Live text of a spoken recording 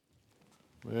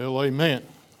Well, amen.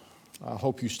 I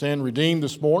hope you stand redeemed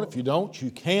this morning. If you don't,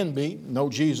 you can be. Know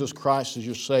Jesus Christ as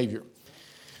your Savior.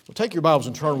 Well, take your Bibles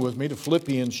and turn with me to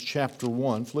Philippians chapter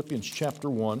 1. Philippians chapter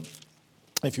 1.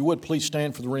 If you would, please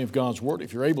stand for the reading of God's Word,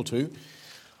 if you're able to.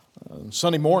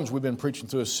 Sunday mornings, we've been preaching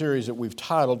through a series that we've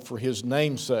titled, For His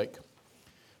Name's Sake.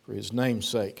 For His Name's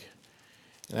Sake.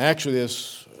 And actually,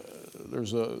 there's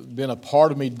been a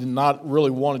part of me that not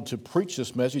really wanted to preach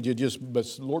this message, but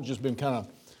the Lord's just been kind of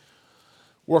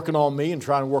working on me and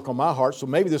trying to work on my heart. So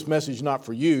maybe this message is not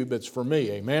for you, but it's for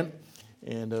me, amen?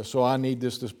 And so I need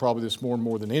this probably this morning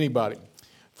more than anybody.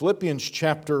 Philippians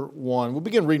chapter 1, we'll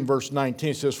begin reading verse 19.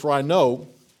 It says, For I know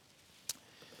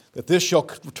that this shall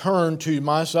return to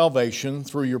my salvation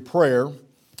through your prayer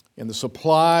and the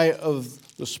supply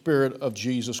of the Spirit of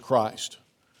Jesus Christ,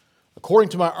 according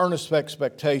to my earnest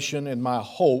expectation and my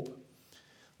hope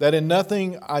that in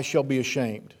nothing I shall be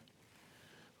ashamed,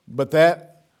 but that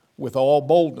with all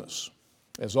boldness,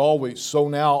 as always, so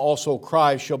now also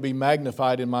Christ shall be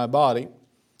magnified in my body,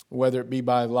 whether it be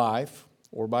by life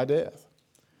or by death.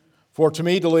 For to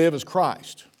me to live is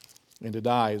Christ, and to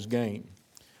die is gain.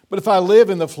 But if I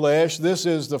live in the flesh, this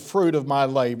is the fruit of my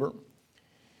labor.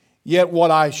 Yet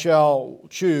what I shall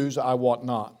choose I wot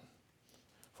not.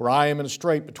 For I am in a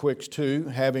strait betwixt two,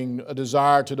 having a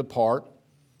desire to depart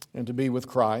and to be with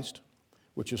Christ,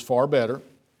 which is far better.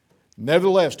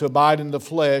 Nevertheless, to abide in the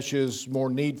flesh is more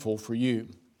needful for you.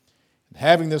 And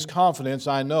having this confidence,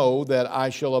 I know that I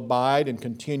shall abide and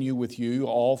continue with you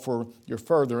all for your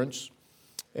furtherance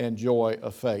and joy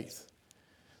of faith,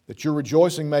 that your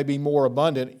rejoicing may be more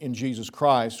abundant in Jesus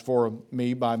Christ for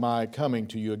me by my coming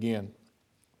to you again.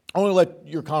 Only let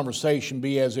your conversation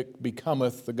be as it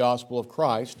becometh the gospel of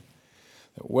Christ,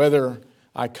 that whether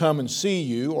I come and see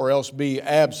you, or else be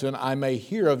absent, I may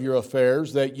hear of your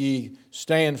affairs, that ye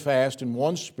stand fast in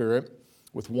one spirit,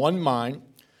 with one mind,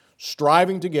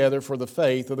 striving together for the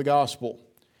faith of the gospel,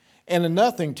 and in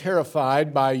nothing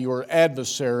terrified by your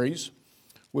adversaries,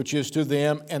 which is to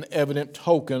them an evident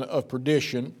token of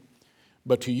perdition,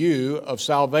 but to you of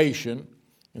salvation,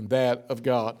 and that of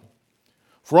God.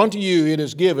 For unto you it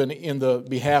is given in the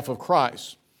behalf of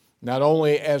Christ, not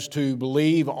only as to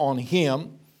believe on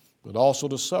Him, but also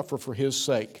to suffer for His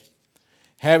sake,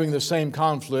 having the same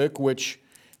conflict which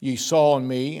ye saw in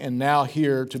me, and now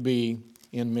hear to be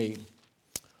in me.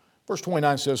 Verse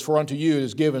 29 says, For unto you it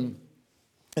is given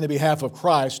in the behalf of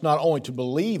Christ, not only to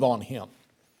believe on Him,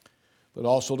 but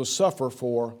also to suffer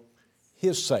for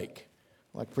His sake.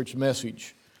 I'd like to preach a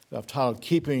message that I've titled,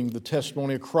 Keeping the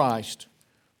Testimony of Christ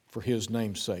for His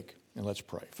name's sake. And let's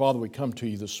pray. Father, we come to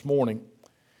you this morning.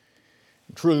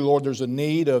 And truly, Lord, there's a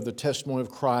need of the testimony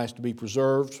of Christ to be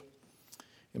preserved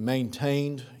and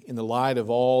maintained in the light of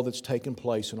all that's taken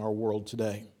place in our world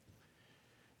today.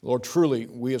 Lord, truly,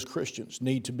 we as Christians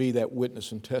need to be that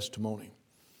witness and testimony.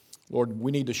 Lord,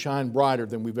 we need to shine brighter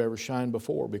than we've ever shined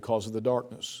before because of the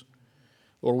darkness.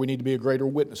 Lord, we need to be a greater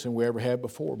witness than we ever have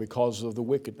before because of the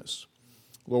wickedness.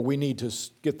 Lord, we need to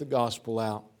get the gospel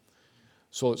out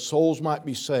so that souls might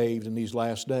be saved in these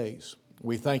last days.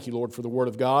 We thank you, Lord, for the Word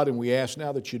of God, and we ask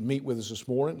now that you'd meet with us this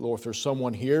morning. Lord, if there's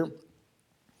someone here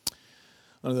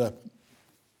under the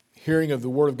hearing of the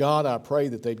Word of God, I pray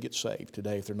that they'd get saved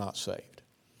today if they're not saved.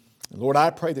 And Lord, I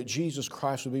pray that Jesus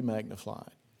Christ would be magnified,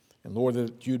 and Lord,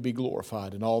 that you'd be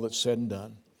glorified in all that's said and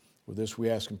done. With this we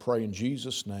ask and pray in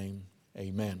Jesus' name,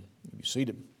 amen. You be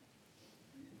seated.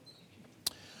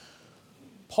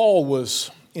 Paul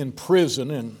was in prison,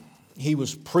 and he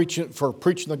was preaching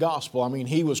the gospel. I mean,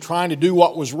 he was trying to do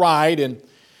what was right, and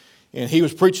he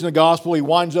was preaching the gospel. He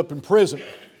winds up in prison.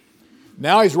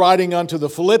 Now he's writing unto the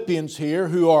Philippians here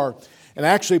and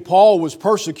actually Paul was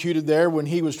persecuted there when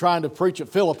he was trying to preach at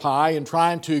Philippi and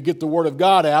trying to get the Word of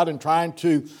God out and trying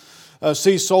to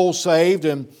see souls saved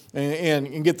and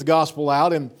get the gospel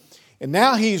out. And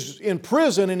now he's in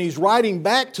prison and he's writing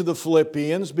back to the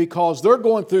Philippians because they're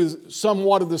going through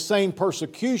somewhat of the same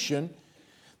persecution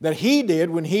that he did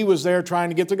when he was there trying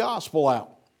to get the gospel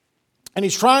out. And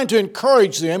he's trying to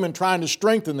encourage them and trying to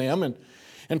strengthen them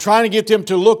and trying to get them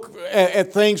to look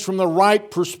at things from the right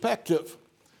perspective.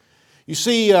 You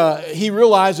see, he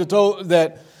realized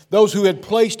that those who had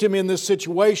placed him in this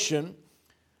situation,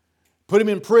 put him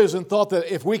in prison, thought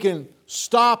that if we can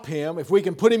stop him, if we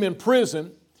can put him in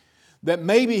prison, that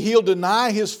maybe he'll deny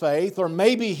his faith, or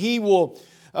maybe he will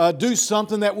do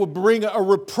something that will bring a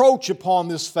reproach upon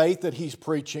this faith that he's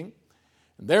preaching.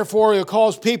 And therefore, it'll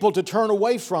cause people to turn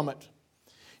away from it.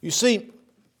 You see,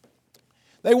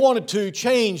 they wanted to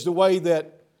change the way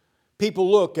that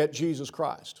people look at Jesus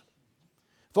Christ.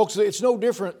 Folks, it's no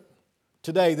different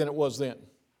today than it was then.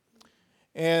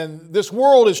 And this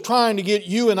world is trying to get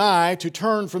you and I to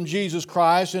turn from Jesus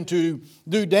Christ and to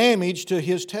do damage to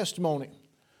His testimony.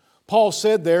 Paul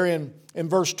said there in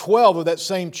verse 12 of that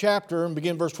same chapter, and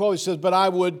begin verse 12, he says, "But I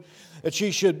would that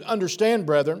ye should understand,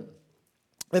 brethren,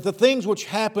 that the things which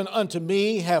happen unto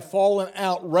me have fallen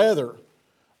out rather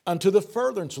unto the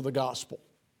furtherance of the gospel,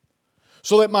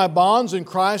 so that my bonds in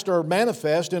Christ are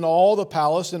manifest in all the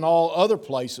palace and all other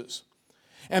places.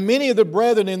 And many of the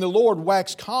brethren in the Lord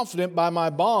wax confident by my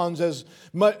bonds, as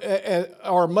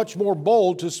are much more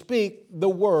bold to speak the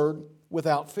word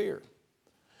without fear."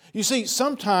 You see,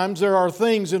 sometimes there are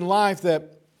things in life that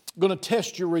are going to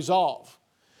test your resolve,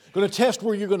 going to test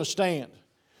where you're going to stand,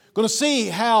 going to see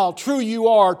how true you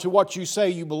are to what you say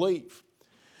you believe,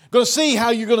 going to see how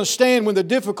you're going to stand when the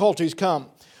difficulties come.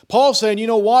 Paul's saying, you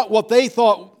know what? What they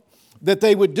thought that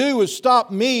they would do is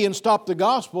stop me and stop the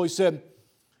gospel. He said,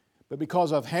 but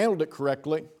because I've handled it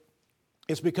correctly,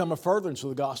 it's become a furtherance of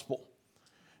the gospel.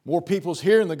 More people's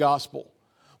hearing the gospel.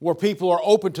 More people are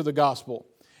open to the gospel.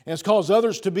 And it's caused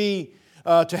others to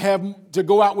to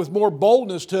go out with more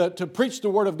boldness to preach the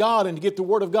Word of God and to get the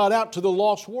Word of God out to the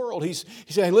lost world. He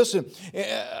said, hey, listen,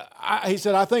 he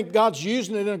said, I think God's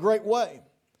using it in a great way.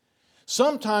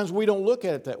 Sometimes we don't look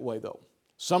at it that way, though.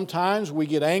 Sometimes we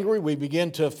get angry, we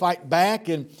begin to fight back,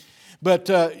 but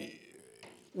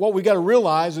what we've got to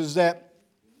realize is that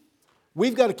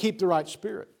we've got to keep the right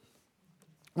spirit.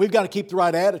 We've got to keep the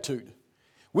right attitude.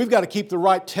 We've got to keep the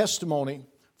right testimony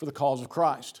for the cause of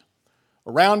Christ.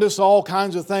 Around us, all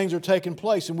kinds of things are taking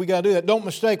place, and we got to do that. Don't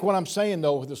mistake what I'm saying,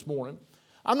 though, this morning.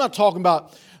 I'm not talking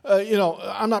about,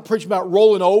 I'm not preaching about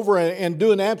rolling over and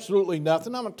doing absolutely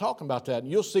nothing. I'm not talking about that,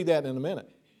 and you'll see that in a minute.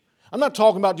 I'm not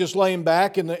talking about just laying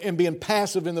back and being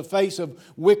passive in the face of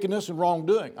wickedness and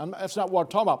wrongdoing. That's not what I'm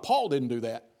talking about. Paul didn't do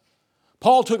that.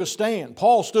 Paul took a stand.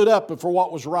 Paul stood up for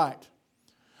what was right.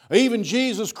 Even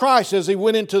Jesus Christ, as He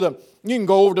went into you can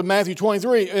go over to Matthew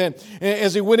 23, and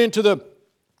as He went into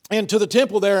the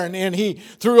temple there, and He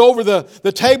threw over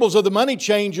the tables of the money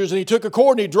changers, and He took a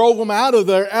cord and He drove them out of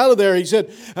there. He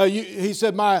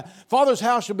said, my Father's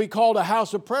house shall be called a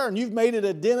house of prayer, and you've made it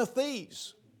a den of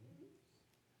thieves.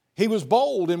 He was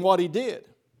bold in what He did.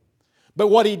 But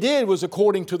what He did was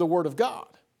according to the Word of God.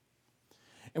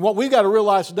 And what we've got to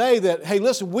realize today that, hey,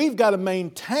 listen, we've got to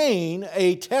maintain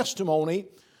a testimony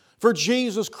for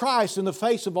Jesus Christ in the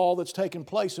face of all that's taken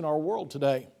place in our world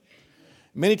today.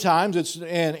 Many times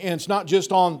it's not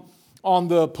just on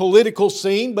the political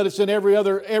scene, but it's in every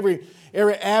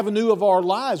avenue of our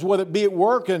lives, whether it be at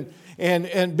work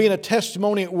and being a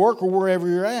testimony at work or wherever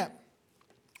you're at.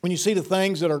 When you see the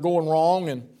things that are going wrong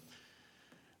and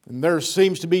there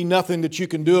seems to be nothing that you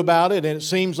can do about it, and it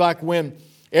seems like when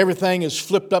everything is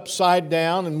flipped upside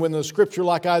down, and when the scripture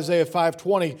like Isaiah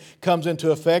 5:20 comes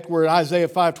into effect, where Isaiah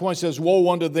 5:20 says, "Woe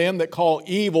unto them that call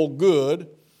evil good,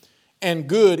 and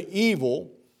good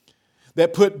evil,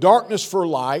 that put darkness for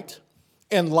light,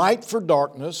 and light for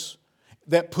darkness,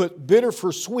 that put bitter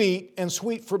for sweet, and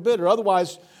sweet for bitter."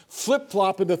 Otherwise,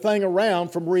 flip-flopping the thing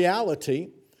around from reality.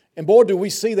 And boy, do we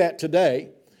see that today.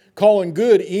 Calling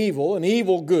good evil and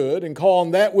evil good, and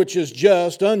calling that which is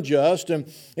just unjust, and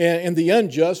the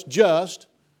unjust just.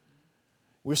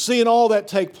 We're seeing all that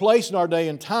take place in our day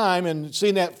and time, and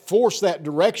seeing that force that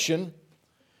direction.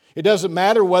 It doesn't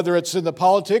matter whether it's in the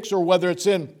politics or whether it's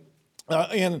in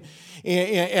work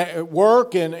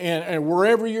and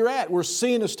wherever you're at. We're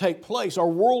seeing this take place. Our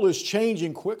world is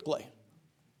changing quickly.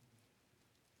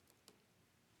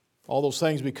 All those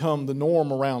things become the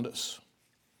norm around us.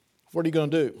 What are you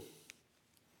going to do?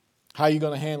 How are you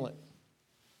going to handle it?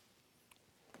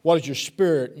 What is your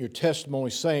spirit and your testimony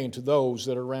saying to those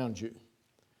that are around you?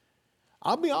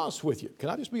 I'll be honest with you. Can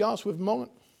I just be honest with you a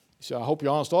moment? You say, I hope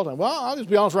you're honest all the time. Well, I'll just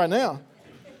be honest right now.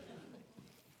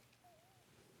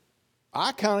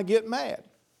 I kind of get mad.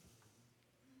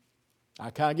 I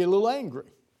kind of get a little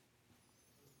angry.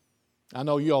 I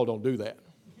know you all don't do that.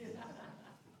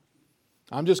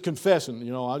 I'm just confessing,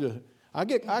 I kind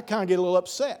of get a little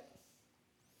upset.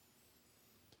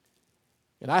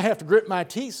 And I have to grit my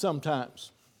teeth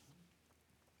sometimes.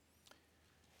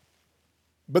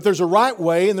 But there's a right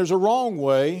way and there's a wrong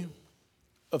way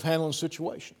of handling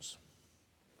situations.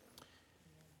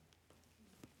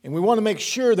 And we want to make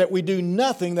sure that we do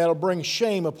nothing that'll bring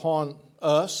shame upon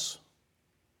us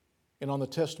and on the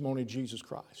testimony of Jesus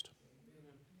Christ.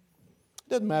 It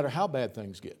doesn't matter how bad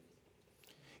things get.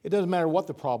 It doesn't matter what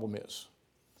the problem is.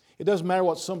 It doesn't matter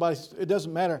what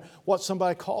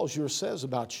somebody calls you or says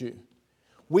about you.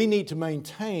 We need to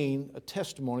maintain a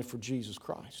testimony for Jesus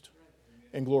Christ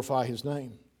and glorify His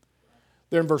name.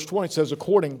 There in verse 20 it says,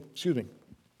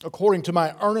 according to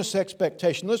my earnest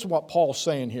expectation. Listen to what Paul's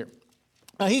saying here.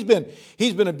 Now, he's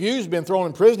been abused, been thrown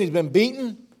in prison, he's been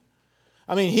beaten.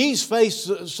 I mean, he's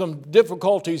faced some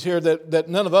difficulties here that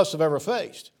none of us have ever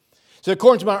faced. So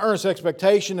according to my earnest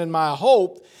expectation and my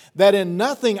hope, that in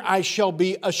nothing I shall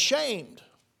be ashamed,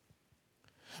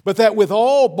 but that with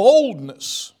all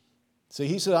boldness, see,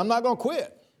 he said, I'm not going to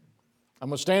quit. I'm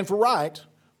going to stand for right.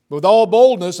 But with all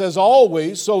boldness, as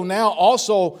always, so now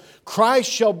also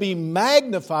Christ shall be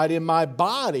magnified in my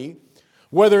body,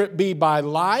 whether it be by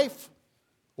life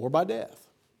or by death.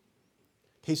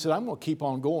 He said, I'm going to keep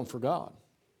on going for God.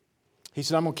 He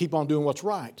said, I'm going to keep on doing what's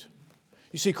right.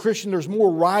 You see, Christian, there's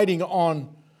more riding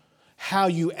on how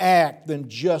you act than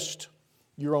just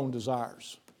your own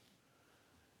desires.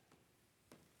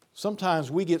 Sometimes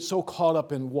we get so caught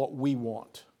up in what we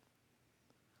want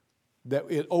that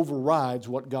it overrides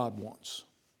what God wants.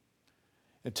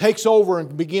 It takes over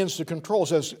and begins to control. It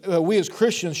says we as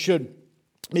Christians should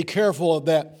be careful of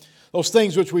that. Those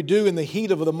things which we do in the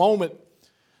heat of the moment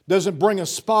doesn't bring a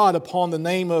spot upon the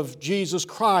name of Jesus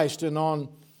Christ and on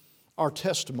our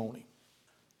testimony.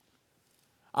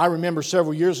 I remember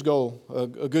several years ago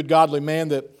a good godly man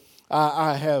that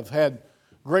I have had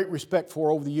great respect for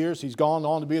over the years. He's gone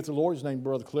on to be with the Lord. His name is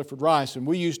Brother Clifford Rice. And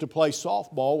we used to play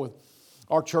softball with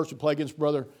our church, to play against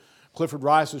Brother Clifford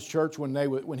Rice's church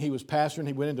when he was pastor, and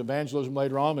he went into evangelism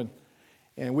later on.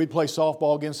 And we'd play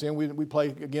softball against him. We'd play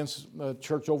against a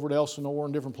church over at Elsinore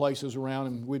and different places around.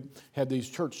 And we'd had these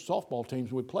church softball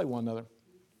teams. We'd play one another.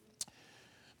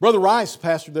 Brother Rice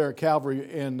pastored there at Calvary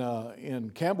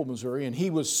in Campbell, Missouri, and he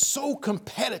was so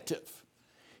competitive.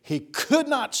 He could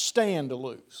not stand to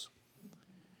lose.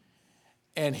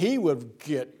 And he would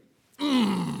get,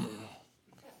 he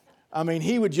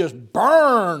would just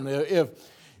burn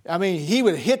he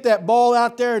would hit that ball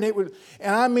out there and it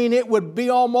would be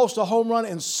almost a home run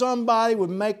and somebody would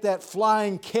make that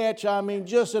flying catch,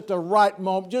 just at the right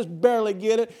moment, just barely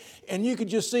get it, and you could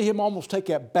just see him almost take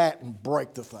that bat and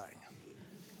break the thing.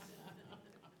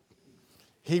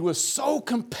 He was so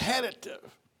competitive.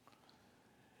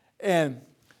 And,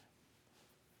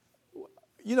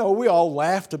 we all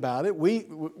laughed about it.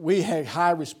 We had high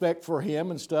respect for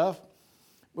him and stuff.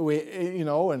 And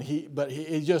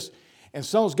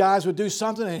some of those guys would do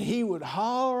something and he would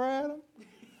holler at them.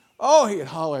 Oh, he'd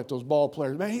holler at those ball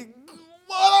players. Man,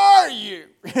 what are you?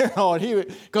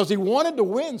 Because he wanted to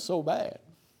win so bad.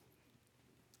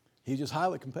 He's just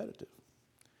highly competitive.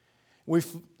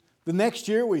 The next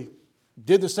year we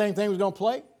did the same thing we was going to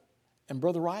play, and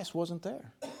Brother Rice wasn't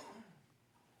there. And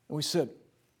we said,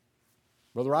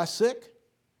 Brother Rice sick?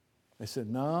 They said,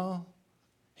 no,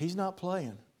 he's not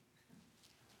playing.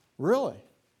 Really?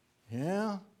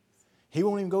 Yeah. He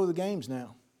won't even go to the games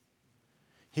now.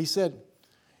 He said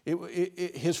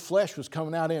his flesh was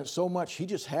coming out in it so much he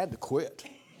just had to quit.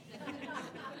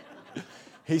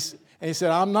 He said,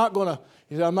 I'm not going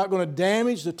to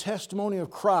damage the testimony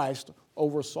of Christ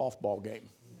over a softball game.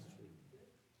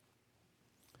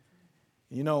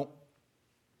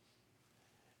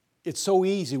 It's so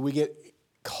easy. We get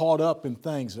caught up in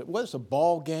things, whether it's a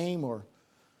ball game or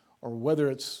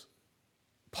whether it's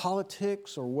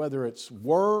politics or whether it's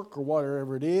work or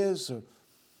whatever it is.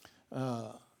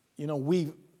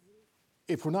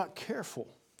 If we're not careful,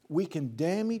 we can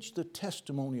damage the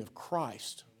testimony of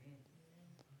Christ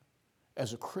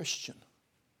as a Christian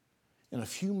in a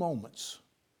few moments.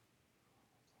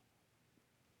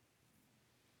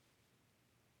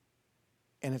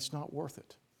 And it's not worth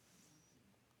it.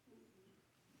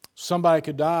 Somebody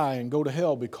could die and go to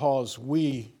hell because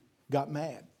we got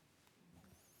mad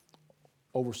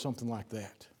over something like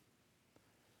that.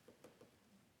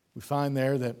 We find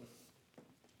there that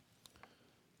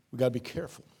we've got to be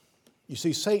careful. You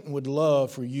see, Satan would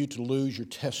love for you to lose your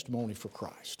testimony for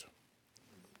Christ.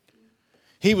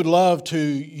 He would love to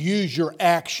use your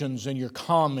actions and your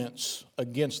comments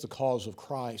against the cause of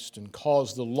Christ and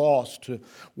cause the lost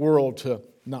world to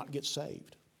not get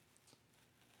saved.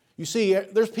 You see,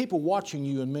 there's people watching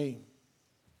you and me.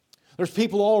 There's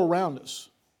people all around us.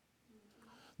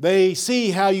 They see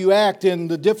how you act in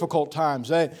the difficult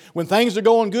times. When things are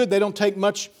going good, they don't take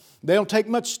much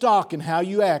stock in how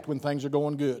you act when things are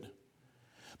going good.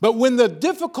 But when the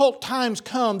difficult times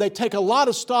come, they take a lot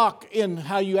of stock in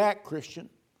how you act, Christian.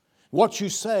 What you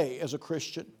say as a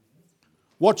Christian.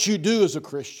 What you do as a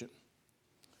Christian.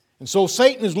 And so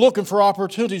Satan is looking for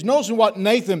opportunities. Notice what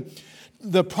Nathan,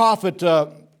 the prophet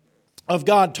of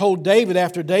God, told David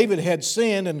after David had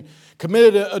sinned and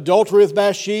committed adultery with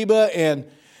Bathsheba and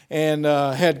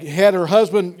had her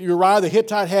husband Uriah the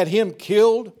Hittite had him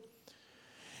killed.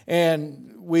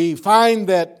 And we find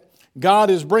that God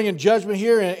is bringing judgment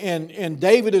here, and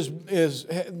David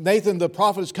Nathan the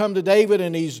prophet has come to David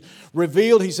and he's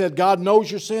revealed, he said, God knows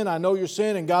your sin, I know your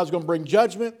sin, and God's going to bring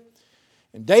judgment.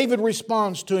 And David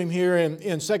responds to him here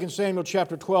in 2 Samuel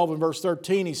chapter 12 and verse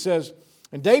 13. He says,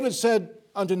 and David said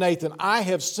unto Nathan, I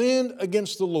have sinned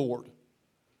against the Lord.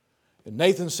 And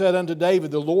Nathan said unto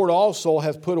David, the Lord also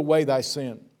hath put away thy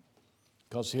sin.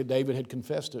 Because David had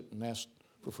confessed it and asked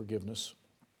for forgiveness.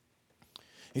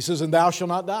 He says, and thou shalt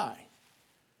not die.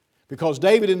 Because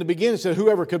David in the beginning said,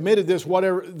 whoever committed this,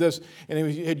 whatever this, and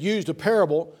he had used a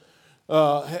parable,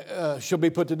 shall be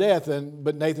put to death.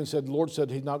 But Nathan said, the Lord said,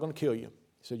 he's not going to kill you.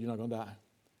 He said, you're not going to die.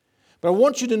 But I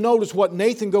want you to notice what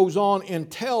Nathan goes on and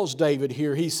tells David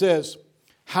here. He says,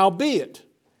 howbeit,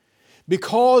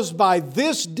 because by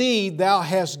this deed thou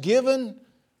hast given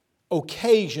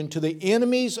occasion to the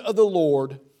enemies of the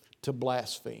Lord to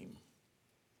blaspheme.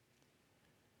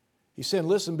 He said,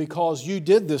 listen, because you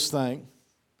did this thing,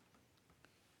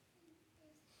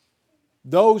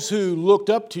 those who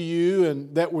looked up to you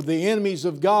and that were the enemies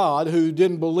of God, who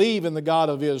didn't believe in the God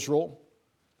of Israel,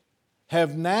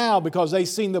 have now, because they've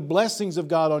seen the blessings of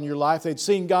God on your life, they'd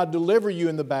seen God deliver you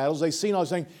in the battles, they've seen all these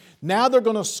things, now they're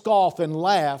going to scoff and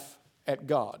laugh at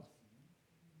God.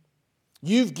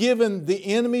 You've given the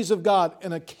enemies of God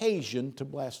an occasion to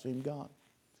blaspheme God.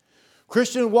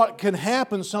 Christian, what can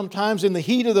happen sometimes in the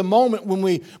heat of the moment when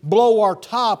we blow our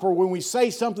top or when we say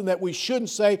something that we shouldn't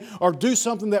say or do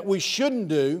something that we shouldn't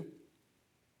do,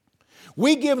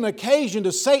 we give an occasion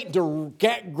to Satan to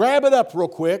grab it up real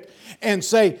quick and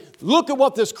say, look at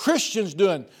what this Christian's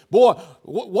doing. Boy,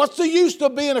 what's the use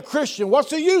of being a Christian? What's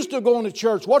the use of going to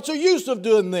church? What's the use of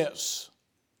doing this?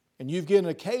 And you've given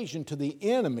an occasion to the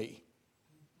enemy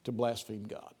to blaspheme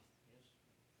God.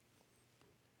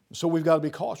 So we've got to be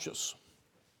cautious.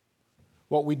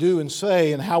 What we do and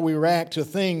say and how we react to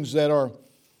things that are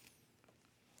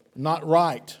not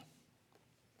right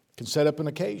can set up an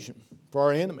occasion for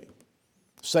our enemy,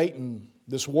 Satan,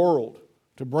 this world,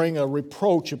 to bring a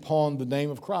reproach upon the name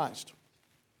of Christ.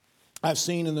 I've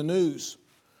seen in the news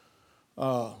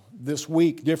this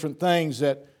week different things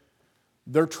that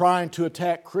they're trying to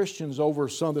attack Christians over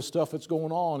some of the stuff that's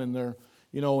going on, and they're,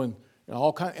 and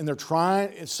all kind, and they're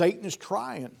trying. And Satan is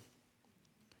trying.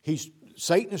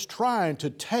 Satan is trying to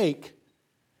take,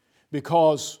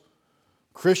 because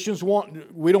Christians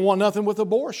we don't want nothing with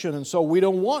abortion, and so we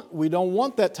don't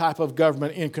want that type of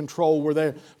government in control for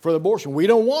the abortion. We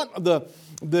don't want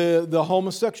the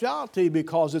homosexuality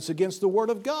because it's against the Word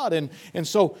of God, and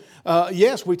so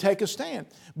yes, we take a stand.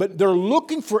 But they're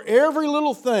looking for every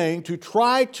little thing to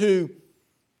try to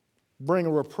bring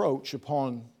a reproach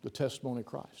upon the testimony of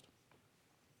Christ.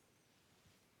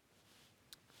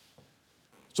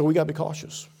 So we got to be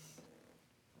cautious.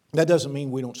 That doesn't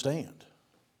mean we don't stand,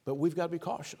 but we've got to be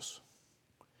cautious.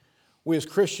 We as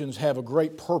Christians have a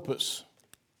great purpose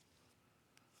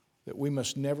that we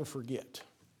must never forget.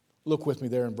 Look with me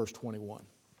there in verse 21.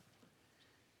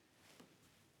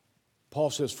 Paul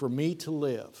says, for me to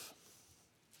live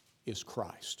is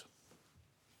Christ.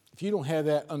 If you don't have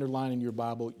that underlined in your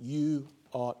Bible, you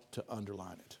ought to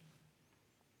underline it.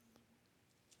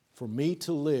 For me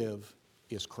to live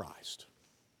is Christ.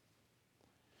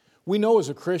 We know as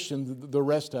a Christian the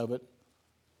rest of it,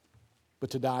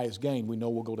 but to die is gain. We know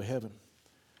we'll go to heaven.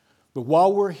 But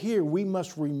while we're here, we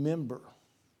must remember,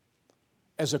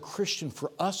 as a Christian,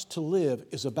 for us to live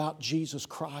is about Jesus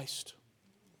Christ.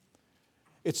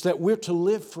 It's that we're to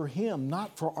live for Him,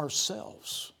 not for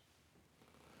ourselves.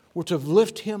 We're to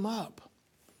lift Him up.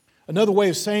 Another way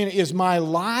of saying it is my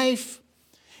life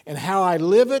and how I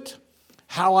live it,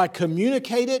 how I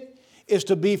communicate it, is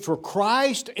to be for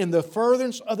Christ and the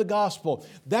furtherance of the gospel.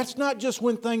 That's not just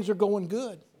when things are going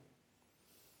good.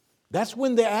 That's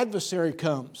when the adversary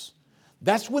comes.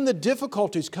 That's when the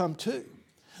difficulties come too.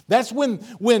 That's when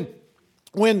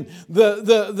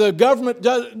the government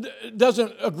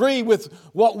doesn't agree with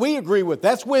what we agree with.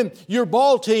 That's when your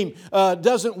ball team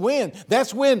doesn't win.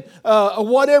 That's when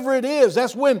whatever it is.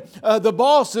 That's when the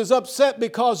boss is upset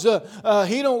because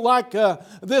he don't like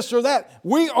this or that.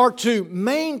 We are to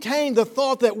maintain the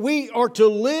thought that we are to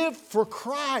live for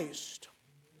Christ.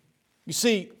 You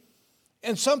see,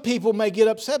 and some people may get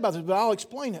upset about this, but I'll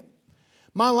explain it.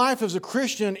 My life as a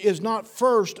Christian is not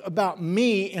first about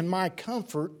me and my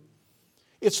comfort.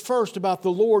 It's first about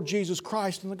the Lord Jesus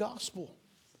Christ and the gospel.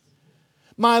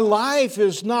 My life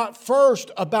is not first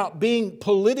about being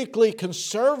politically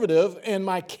conservative and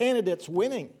my candidates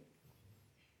winning.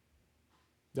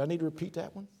 Do I need to repeat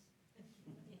that one?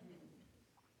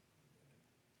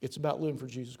 It's about living for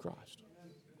Jesus Christ.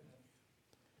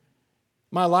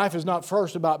 My life is not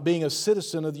first about being a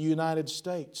citizen of the United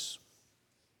States.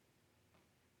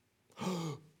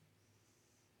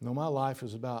 No, my life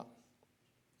is about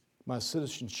my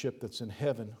citizenship that's in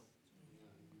heaven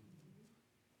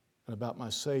and about my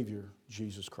Savior,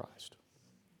 Jesus Christ,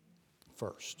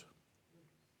 first.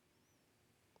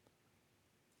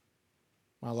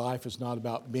 My life is not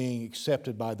about being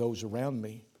accepted by those around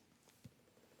me.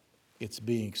 It's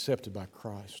being accepted by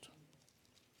Christ.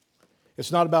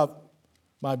 It's not about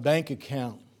my bank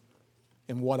account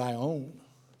and what I own.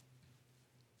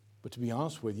 But to be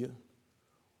honest with you,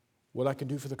 what I can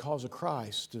do for the cause of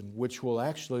Christ, and which will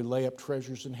actually lay up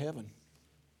treasures in heaven.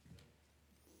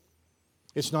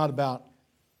 It's not about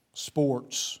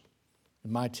sports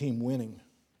and my team winning.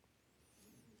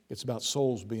 It's about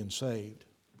souls being saved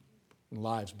and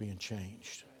lives being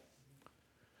changed.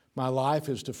 My life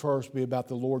is to first be about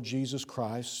the Lord Jesus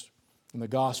Christ and the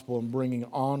gospel and bringing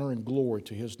honor and glory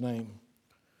to His name.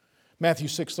 Matthew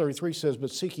 6:33 says,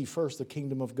 "But seek ye first the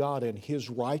kingdom of God and His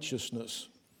righteousness,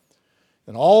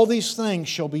 and all these things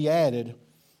shall be added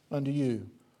unto you."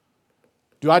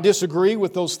 Do I disagree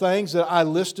with those things that I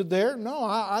listed there? No,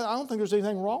 I don't think there's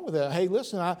anything wrong with that. Hey,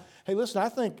 listen, I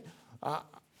think I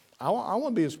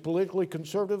want to be as politically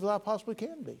conservative as I possibly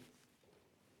can be.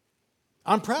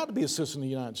 I'm proud to be a citizen of the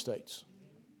United States.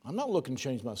 I'm not looking to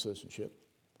change my citizenship.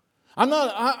 And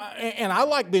I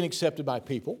like being accepted by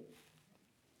people.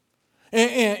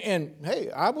 And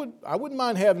hey, I wouldn't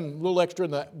mind having a little extra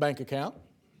in the bank account.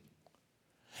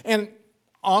 And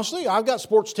honestly, I've got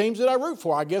sports teams that I root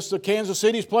for. I guess the Kansas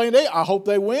City's playing today. I hope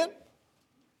they win.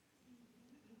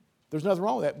 There's nothing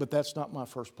wrong with that, but that's not my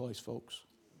first place, folks.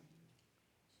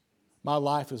 My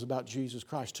life is about Jesus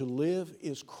Christ. To live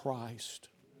is Christ.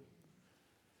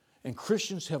 And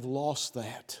Christians have lost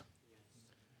that.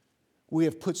 We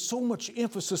have put so much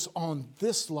emphasis on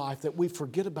this life that we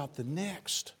forget about the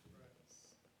next.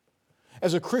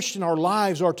 As a Christian, our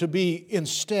lives are to be in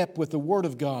step with the Word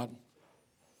of God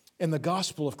and the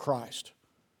gospel of Christ.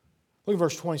 Look at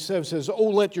verse 27. It says, "Oh,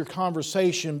 let your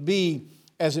conversation be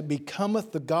as it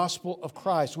becometh the gospel of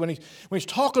Christ." When he's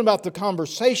talking about the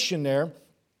conversation there,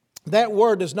 that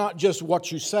word is not just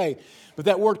what you say, but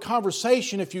that word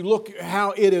conversation, if you look at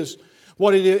how it is,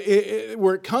 what it is,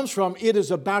 where it comes from, it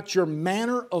is about your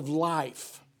manner of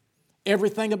life.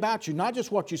 Everything about you, not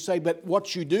just what you say, but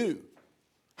what you do,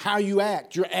 how you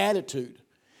act, your attitude.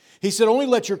 He said, only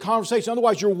let your conversation,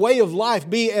 otherwise your way of life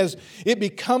be as it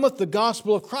becometh the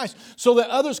gospel of Christ, so that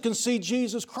others can see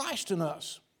Jesus Christ in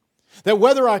us. That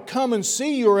whether I come and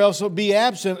see you or else be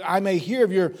absent, I may hear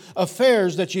of your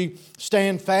affairs, that ye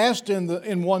stand fast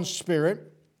in one spirit,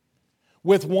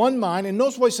 with one mind. And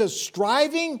notice what he says,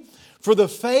 striving for the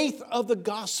faith of the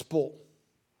gospel.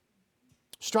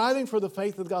 Striving for the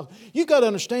faith of the gospel. You've got to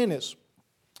understand this.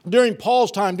 During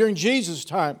Paul's time, during Jesus'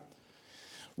 time,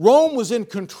 Rome was in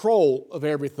control of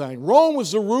everything. Rome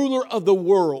was the ruler of the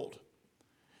world.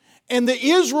 And the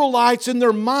Israelites, in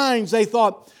their minds, they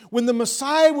thought when the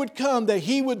Messiah would come, that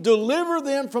He would deliver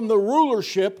them from the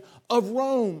rulership of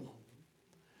Rome.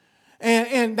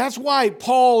 And that's why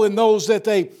Paul and those that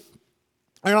they,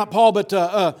 or not Paul, but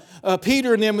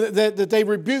Peter and them, that they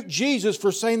rebuked Jesus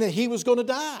for saying that He was going to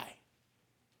die.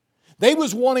 They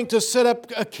was wanting to set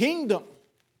up a kingdom.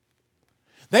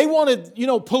 They wanted,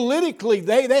 politically,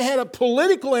 they had a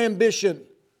political ambition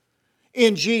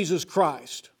in Jesus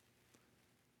Christ.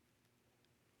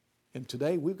 And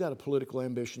today we've got political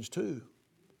ambitions too.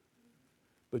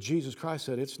 But Jesus Christ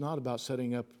said it's not about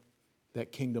setting up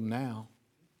that kingdom now.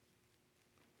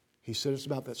 He said it's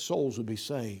about that souls would be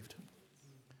saved.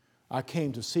 I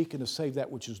came to seek and to save that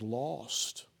which is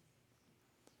lost.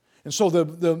 And so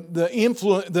the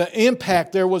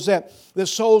impact there was that the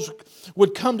souls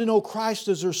would come to know Christ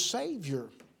as their Savior.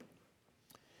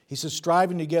 He says,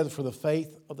 striving together for the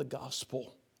faith of the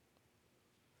gospel.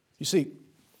 You see,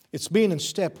 it's being in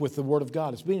step with the Word of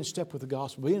God. It's being in step with the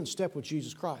gospel, being in step with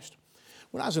Jesus Christ.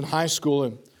 When I was in high school,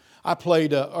 and I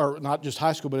played, or not just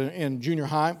high school, but in junior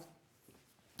high,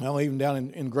 even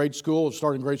down in grade school,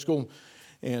 starting grade school,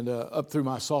 and up through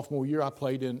my sophomore year, I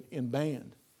played in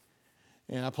band.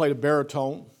 And I played a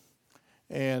baritone.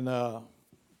 And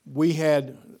we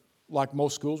had, like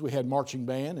most schools, we had marching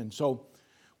band. And so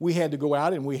we had to go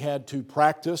out and we had to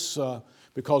practice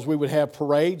because we would have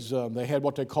parades. They had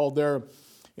what they called there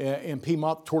in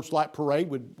Piedmont, Torchlight Parade.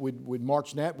 We'd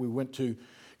march in that. We went to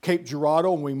Cape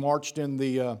Girardeau and we marched in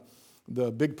the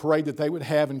big parade that they would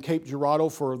have in Cape Girardeau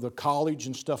for the college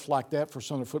and stuff like that, for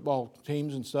some of the football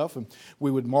teams and stuff. And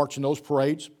we would march in those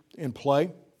parades and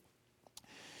play.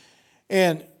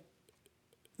 And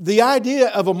the idea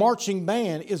of a marching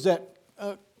band is that,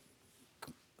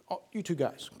 you two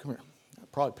guys, come here. I'm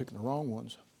probably picking the wrong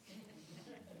ones.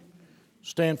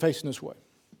 Stand facing this way.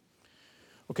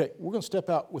 Okay, we're going to step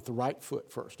out with the right foot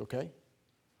first, okay?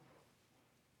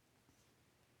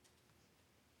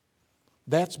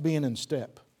 That's being in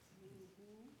step.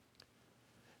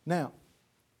 Now,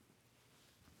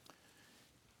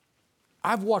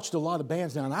 I've watched a lot of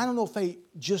bands now, and I don't know if they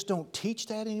just don't teach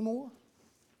that anymore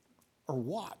or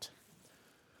what.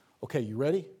 Okay, you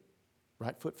ready?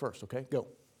 Right foot first, okay? Go.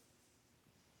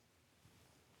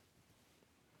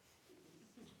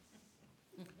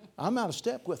 I'm out of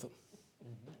step with them.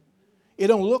 It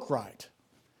don't look right.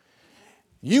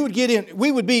 You would get in,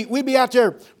 we'd be out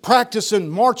there practicing,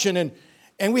 marching,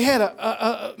 and we had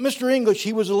a Mr. English.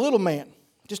 He was a little man,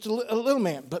 just a little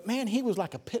man. But man, he was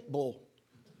like a pit bull.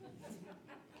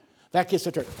 That kid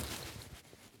sat there.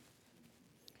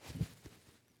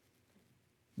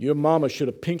 Your mama should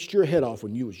have pinched your head off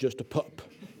when you was just a pup.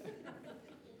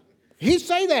 He'd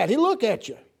say that. He'd look at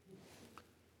you.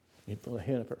 He'd put a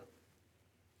hand up her.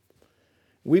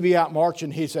 We'd be out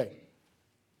marching. He'd say,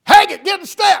 Haggett, get in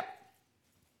step.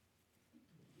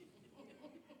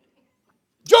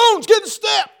 Jones, get in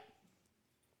step.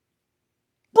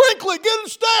 Brinkley, get in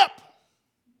step.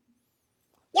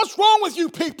 What's wrong with you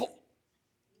people?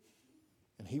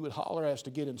 And he would holler at us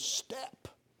to get in step.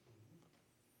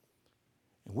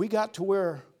 And we got to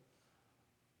where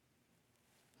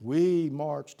we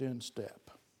marched in step.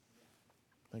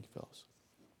 Thank you, fellas.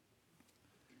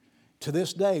 To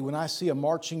this day, when I see a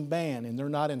marching band and they're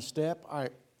not in step,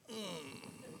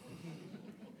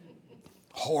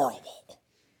 horrible.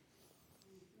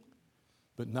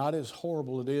 But not as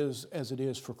horrible as it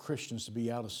is for Christians to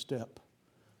be out of step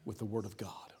with the Word of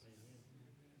God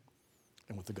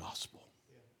and with the gospel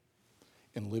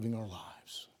and living our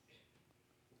lives.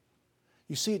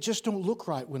 You see, it just don't look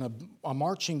right when a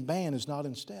marching band is not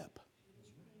in step.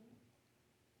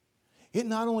 It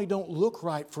not only don't look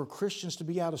right for Christians to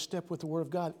be out of step with the Word of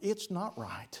God, it's not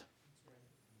right.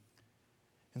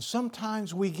 And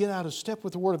sometimes we get out of step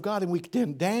with the Word of God and we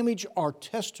can damage our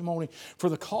testimony for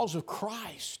the cause of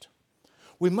Christ.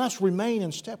 We must remain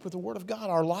in step with the Word of God.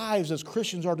 Our lives as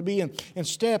Christians are to be in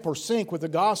step or sync with the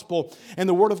gospel and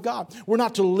the Word of God. We're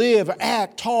not to live,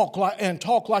 act, talk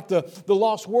like the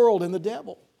lost world and the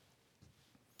devil.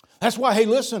 That's why, hey,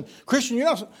 listen, Christian, you're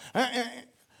not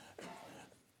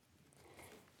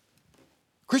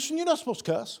supposed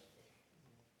to cuss.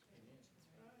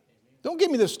 Don't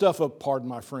give me this stuff of, pardon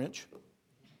my French.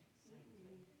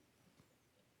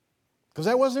 Because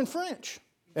that wasn't in French.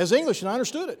 As English, and I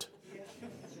understood it.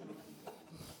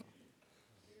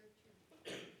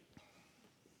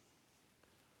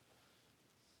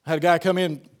 I had a guy come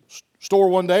in store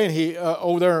one day, and he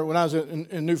over there when I was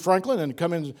in New Franklin, and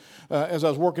come in as I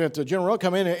was working at the General,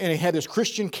 come in and he had this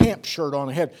Christian camp shirt on.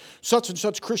 He had such and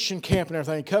such Christian camp and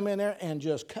everything. He'd come in there and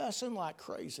just cussing like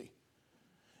crazy.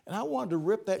 And I wanted to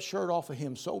rip that shirt off of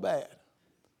him so bad.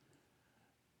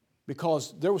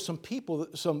 Because there were some people,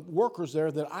 some workers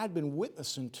there that I'd been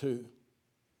witnessing to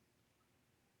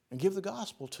and give the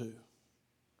gospel to.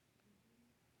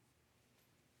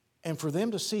 And for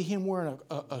them to see him wearing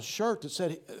a shirt that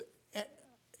said,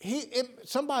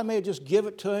 somebody may have just give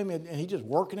it to him and he's just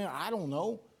working it. I don't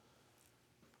know.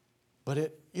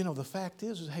 But the fact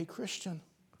is, hey, Christian,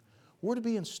 we're to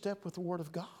be in step with the Word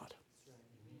of God.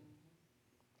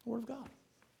 The Word of God.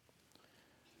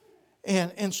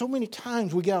 And so many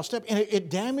times we get out of step, and it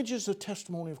damages the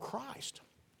testimony of Christ.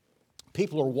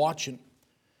 People are watching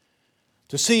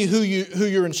to see who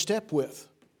you're in step with.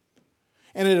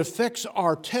 And it affects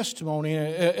our testimony,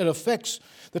 and it affects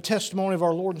the testimony of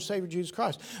our Lord and Savior Jesus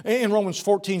Christ. In Romans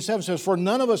 14:7 says, "For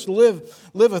none of us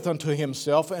liveth unto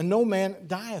himself, and no man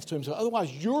dieth to himself."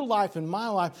 Otherwise, your life and my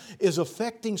life is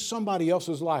affecting somebody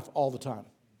else's life all the time.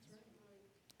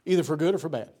 Either for good or for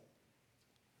bad.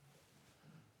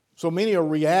 So many are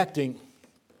reacting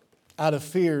out of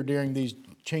fear during these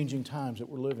changing times that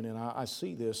we're living in. I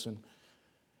see this, and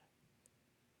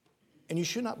you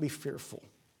should not be fearful.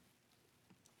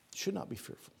 Should not be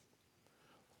fearful.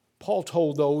 Paul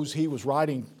told those he was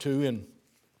writing to in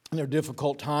their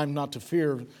difficult time not to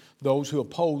fear those who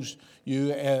oppose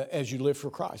you as you live for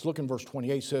Christ. Look in verse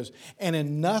 28, it says, "And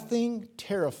in nothing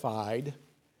terrified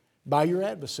by your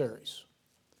adversaries."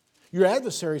 Your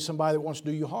adversary is somebody that wants to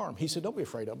do you harm. He said, don't be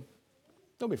afraid of them.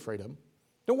 Don't be afraid of them.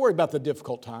 Don't worry about the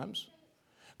difficult times.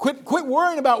 Quit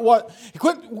worrying about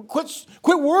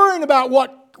quit worrying about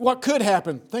what could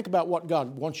happen. Think about what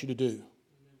God wants you to do.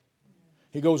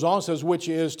 He goes on and says, which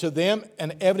is to them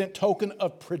an evident token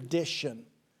of perdition.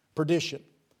 Perdition.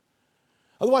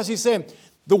 Otherwise, he's saying,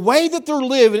 the way that they're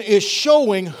living is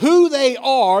showing who they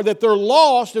are, that they're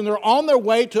lost and they're on their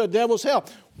way to a devil's hell.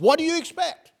 What do you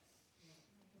expect?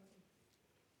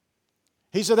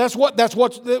 He said that's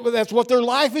what their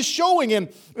life is showing in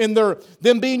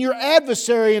them being your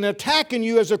adversary and attacking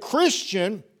you as a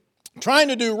Christian, trying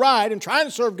to do right and trying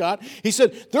to serve God. He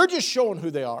said they're just showing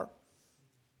who they are.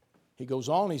 He goes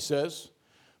on, he says,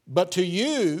 but to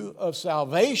you of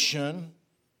salvation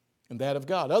and that of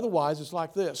God. Otherwise, it's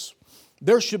like this.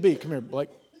 There should be, come here, Blake.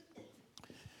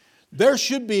 There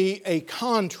should be a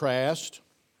contrast.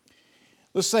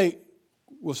 We'll say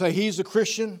he's a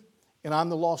Christian and I'm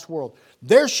the lost world.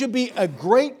 There should be a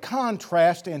great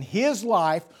contrast in his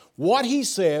life, what he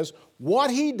says,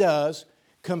 what he does,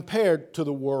 compared to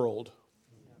the world.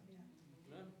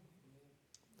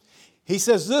 He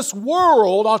says this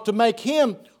world ought to make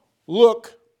him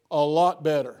look a lot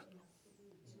better.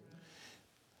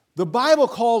 The Bible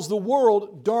calls the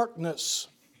world darkness.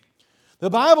 The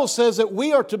Bible says that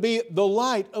we are to be the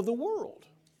light of the world.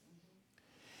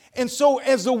 And so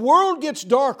as the world gets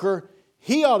darker,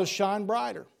 he ought to shine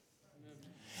brighter.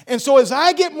 And so as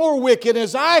I get more wicked,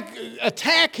 as I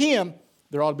attack him,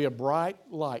 there ought to be a bright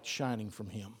light shining from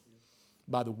him.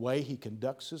 By the way he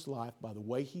conducts his life, by the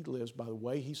way he lives, by the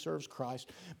way he serves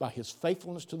Christ, by his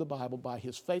faithfulness to the Bible, by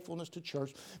his faithfulness to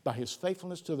church, by his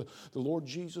faithfulness to the Lord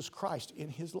Jesus Christ in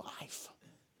his life.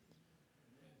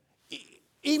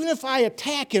 Even if I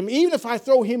attack him, even if I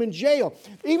throw him in jail,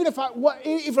 even if I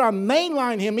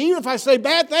mainline him, even if I say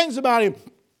bad things about him,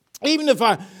 even if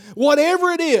whatever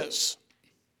it is,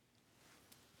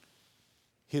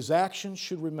 his actions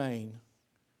should remain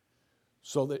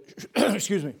so that,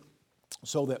 excuse me,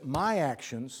 so that my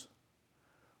actions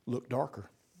look darker.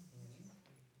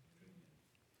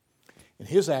 And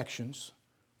his actions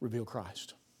reveal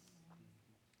Christ.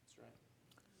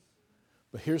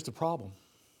 But here's the problem.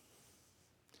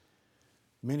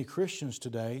 Many Christians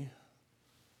today,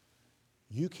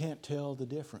 you can't tell the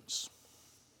difference.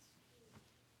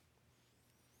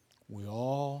 We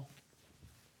all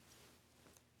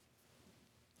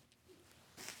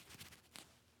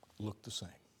look the same.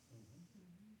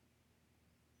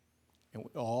 And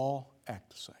we all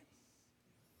act the same.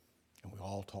 And we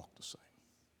all talk the same.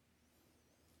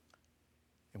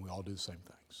 And we all do the same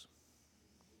things.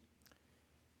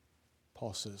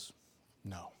 Paul says,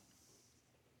 no.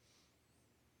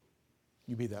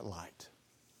 You be that light.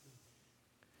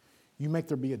 You make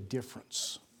there be a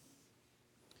difference.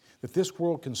 That this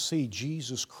world can see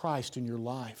Jesus Christ in your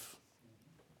life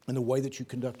and the way that you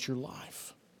conduct your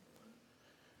life.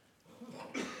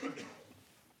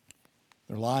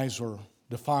 Their lives are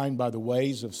defined by the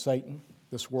ways of Satan.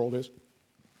 This world is.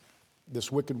 This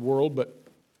wicked world, but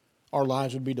our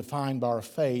lives would be defined by our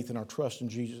faith and our trust in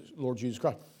Jesus, Lord Jesus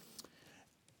Christ.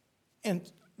 And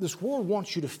this world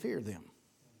wants you to fear them.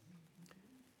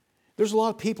 There's a lot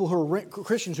of people who are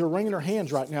Christians who are wringing their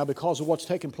hands right now because of what's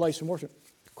taking place in worship.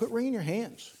 Quit wringing your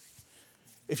hands.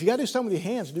 If you got to do something with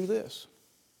your hands, do this.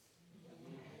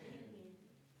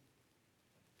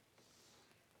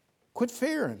 Quit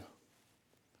fearing.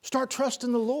 Start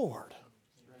trusting the Lord.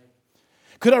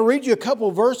 Could I read you a couple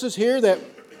of verses here that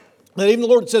even the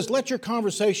Lord says, let your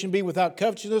conversation be without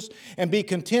covetousness and be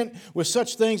content with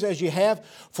such things as you have.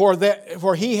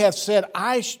 For he hath said,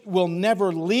 I will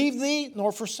never leave thee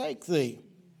nor forsake thee.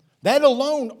 That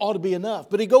alone ought to be enough.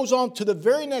 But he goes on to the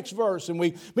very next verse. And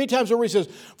many times he says,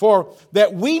 for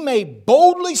that we may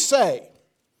boldly say,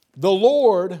 the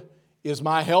Lord is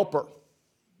my helper.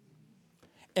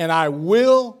 And I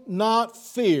will not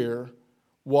fear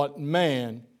what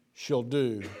man shall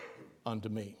do unto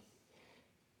me.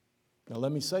 Now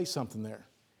let me say something there.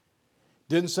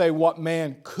 Didn't say what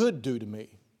man could do to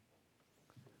me,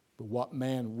 but what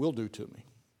man will do to me.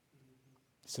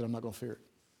 He said, I'm not going to fear it.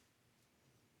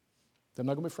 I'm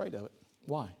not going to be afraid of it.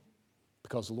 Why?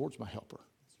 Because the Lord's my helper.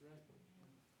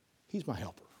 He's my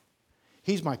helper.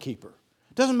 He's my keeper.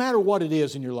 Doesn't matter what it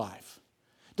is in your life.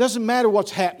 Doesn't matter what's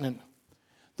happening.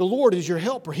 The Lord is your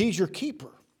helper. He's your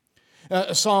keeper.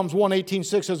 Psalms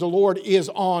 118:6 says, the Lord is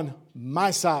on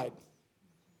my side.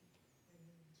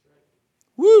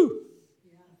 Woo!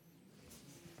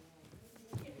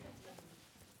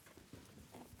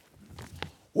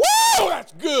 Woo!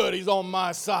 That's good. He's on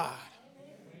my side.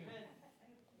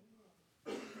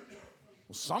 Well,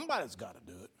 somebody's got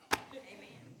to do it.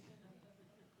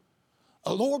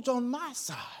 The Lord's on my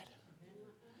side.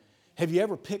 Have you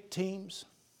ever picked teams?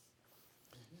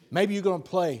 Maybe you're going to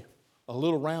play a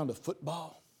little round of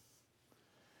football.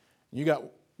 You got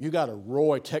a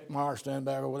Roy Techmeyer standing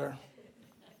back over there.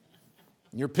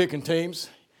 And you're picking teams.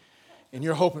 And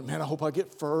you're hoping, man, I hope I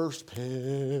get first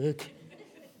pick.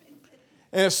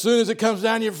 And as soon as it comes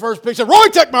down to your first pick, say, Roy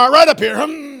Techmeyer right up here.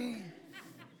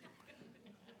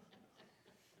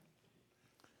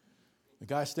 The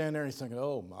guy standing there and he's thinking,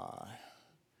 oh my.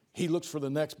 He looks for the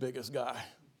next biggest guy.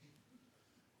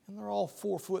 And they're all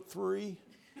 4'3".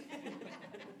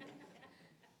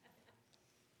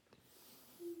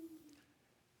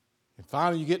 And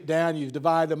finally you get down, you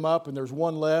divide them up, and there's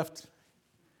one left.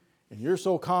 And you're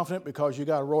so confident because you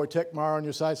got a Roy Techmeyer on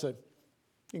your side, said,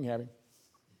 you can have him.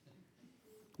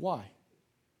 Why?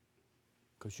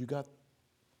 Because you got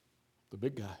the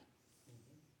big guy.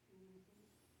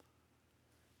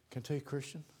 Can I tell you,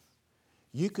 Christian?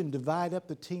 You can divide up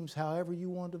the teams however you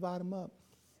want to divide them up.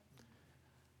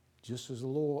 Just as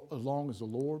long as the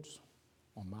Lord's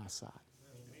on my side.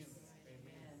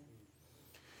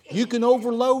 You can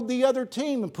overload the other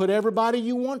team and put everybody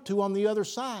you want to on the other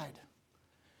side.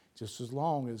 Just as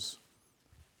long as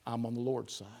I'm on the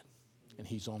Lord's side and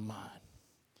He's on mine.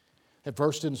 That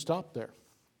verse didn't stop there.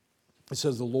 It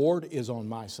says, the Lord is on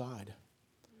my side.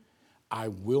 I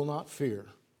will not fear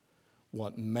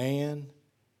what man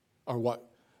or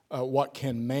what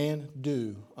can man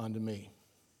do unto me.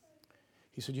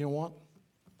 He said, you know what?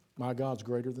 My God's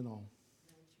greater than all.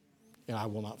 And I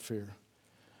will not fear.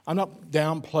 I'm not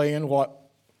downplaying what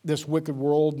this wicked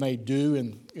world may do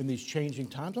in these changing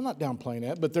times. I'm not downplaying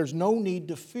that. But there's no need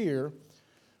to fear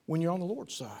when you're on the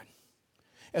Lord's side.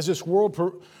 As this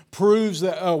world proves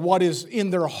that what is in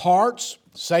their hearts,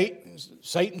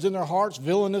 Satan's in their hearts,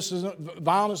 violence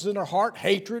is in their heart,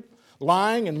 hatred,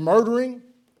 lying and murdering,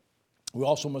 we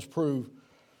also must prove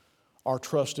our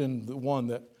trust in the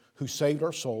one who saved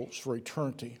our souls for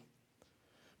eternity.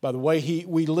 By the way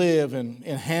we live and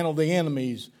handle the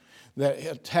enemies that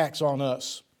attacks on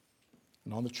us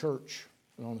and on the church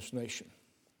and on this nation.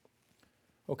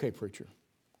 Okay, preacher.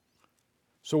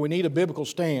 So we need a biblical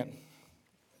stand.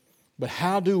 But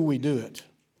how do we do it?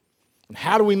 And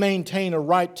how do we maintain a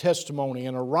right testimony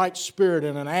and a right spirit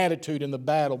and an attitude in the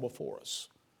battle before us?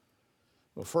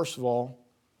 Well, first of all,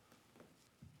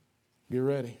 get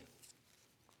ready.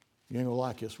 You ain't going to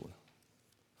like this one.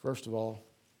 First of all,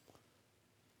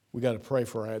 we got to pray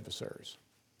for our adversaries.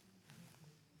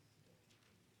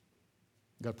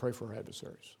 We've got to pray for our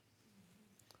adversaries.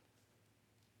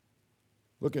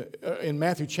 Look at in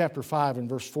Matthew chapter 5 and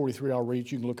verse 43, I'll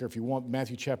read. You can look there if you want.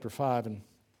 Matthew chapter 5 and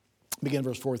begin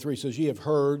verse 43. It says, ye have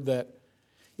heard that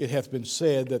it hath been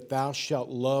said that thou shalt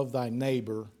love thy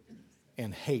neighbor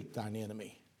and hate thine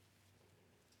enemy.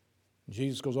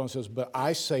 Jesus goes on and says, but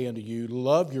I say unto you,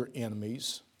 love your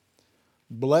enemies,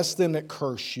 bless them that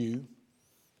curse you,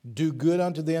 do good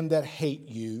unto them that hate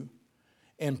you,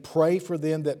 and pray for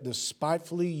them that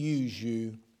despitefully use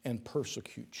you and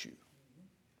persecute you.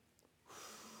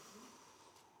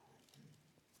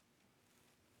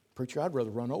 Preacher, I'd rather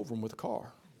run over them with a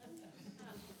car.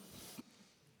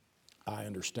 I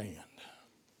understand.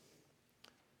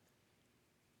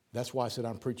 That's why I said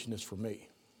I'm preaching this for me.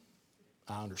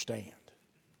 I understand.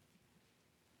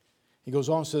 He goes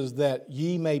on and says that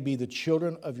ye may be the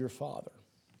children of your Father,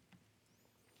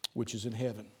 which is in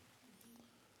heaven.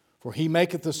 For He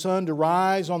maketh the sun to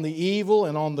rise on the evil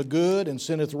and on the good, and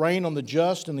sendeth rain on the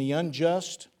just and the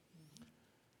unjust.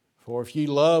 For if ye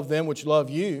love them which love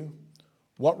you,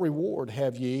 what reward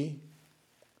have ye?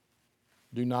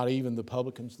 Do not even the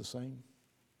publicans the same?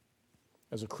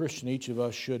 As a Christian, each of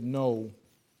us should know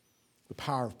the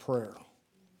power of prayer.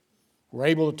 We're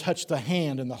able to touch the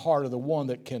hand in the heart of the one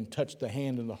that can touch the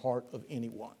hand in the heart of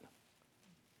anyone.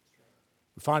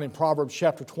 We find in Proverbs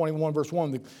chapter 21, verse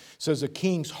 1, that says, the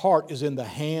king's heart is in the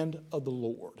hand of the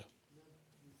Lord.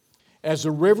 As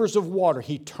the rivers of water,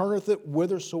 He turneth it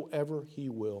whithersoever He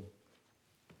will.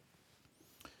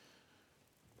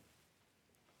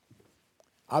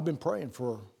 I've been praying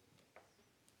for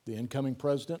the incoming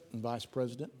president and vice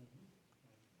president,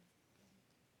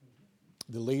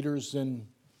 the leaders in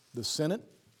the Senate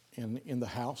and in the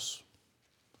House.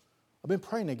 I've been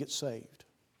praying they get saved.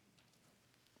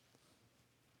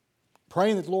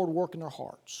 Praying that the Lord work in their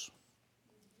hearts.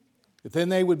 That then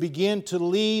they would begin to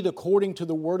lead according to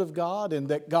the Word of God, and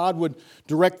that God would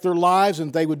direct their lives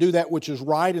and they would do that which is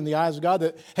right in the eyes of God.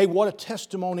 That, hey, what a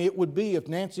testimony it would be if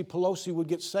Nancy Pelosi would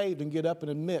get saved and get up and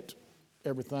admit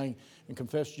everything and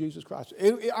confess Jesus Christ.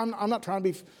 I'm not trying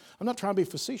to be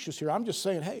facetious here. I'm just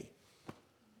saying, hey,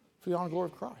 for the honor and glory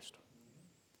of Christ.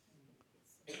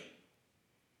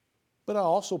 But I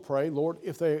also pray, Lord,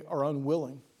 if they are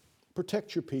unwilling,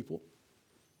 protect your people,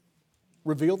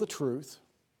 reveal the truth,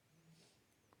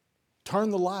 turn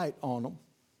the light on them,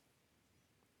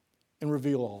 and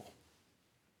reveal all.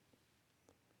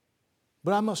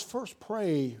 But I must first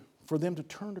pray for them to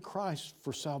turn to Christ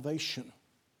for salvation.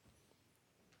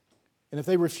 And if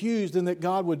they refuse, then that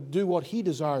God would do what He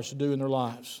desires to do in their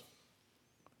lives.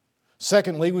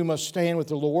 Secondly, we must stand with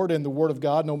the Lord and the Word of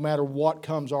God no matter what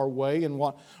comes our way and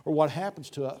what happens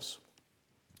to us.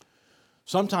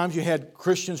 Sometimes you had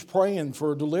Christians praying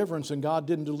for deliverance and God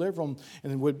didn't deliver them,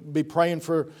 and would be praying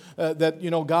for that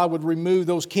God would remove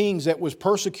those kings that was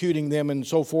persecuting them and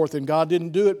so forth, and God didn't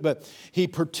do it, but He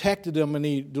protected them and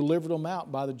He delivered them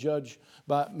out by the judge,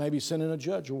 by maybe sending a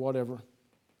judge or whatever.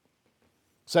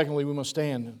 Secondly, we must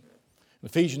stand.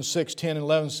 Ephesians 6:10 and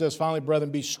 11 says, "Finally,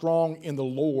 brethren, be strong in the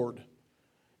Lord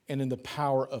and in the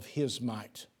power of His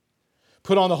might.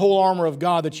 Put on the whole armor of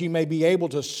God that ye may be able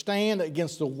to stand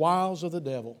against the wiles of the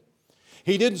devil."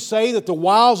 He didn't say that the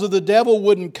wiles of the devil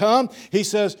wouldn't come. He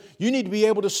says you need to be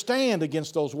able to stand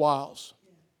against those wiles.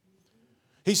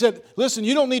 He said, listen,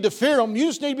 you don't need to fear them. You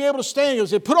just need to be able to stand. He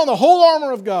said, put on the whole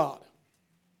armor of God.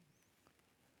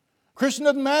 Christian,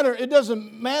 doesn't matter. It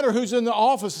doesn't matter who's in the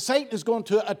office. Satan is going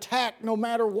to attack no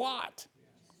matter what.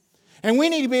 And we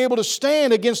need to be able to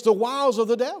stand against the wiles of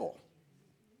the devil.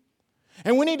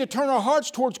 And we need to turn our hearts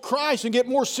towards Christ and get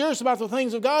more serious about the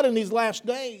things of God in these last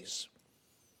days.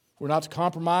 We're not to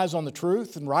compromise on the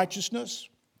truth and righteousness.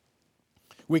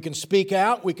 We can speak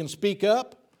out, we can speak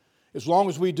up, as long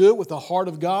as we do it with the heart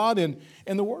of God and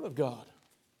the Word of God.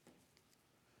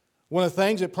 One of the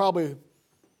things that probably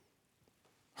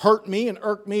hurt me and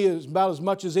irked me about as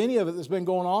much as any of it that's been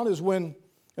going on is when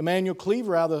Emmanuel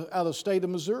Cleaver out of the state of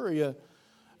Missouri,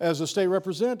 as a state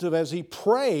representative, as he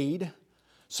prayed,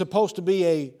 supposed to be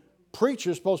a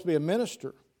preacher, supposed to be a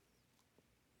minister.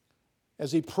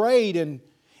 As he prayed and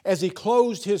as he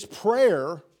closed his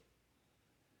prayer,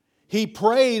 he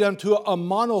prayed unto a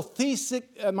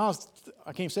monotheistic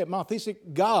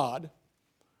God,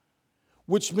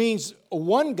 which means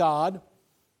one God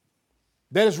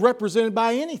that is represented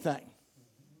by anything.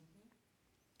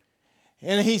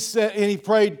 And he said, and he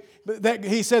prayed that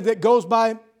he said that goes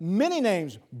by many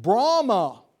names,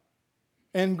 Brahma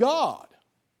and God.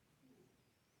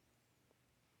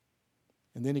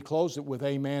 And then he closed it with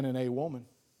a man and a woman.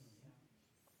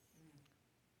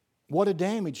 What a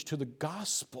damage to the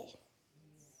gospel.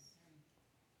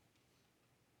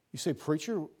 You say,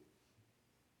 preacher,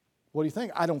 what do you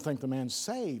think? I don't think the man's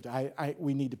saved.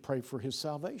 We need to pray for his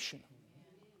salvation.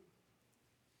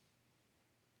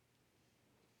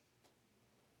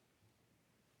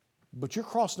 But you're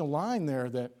crossing a line there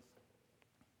that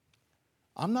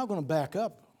I'm not going to back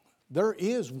up. There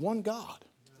is one God.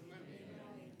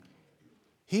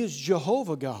 He is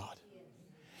Jehovah God.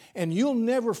 And you'll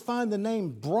never find the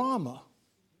name Brahma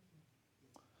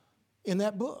in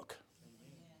that book.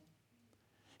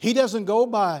 He doesn't go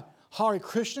by Hare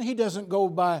Krishna. He doesn't go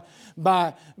by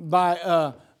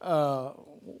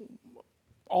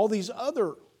all these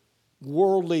other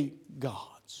worldly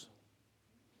gods.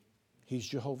 He's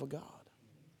Jehovah God.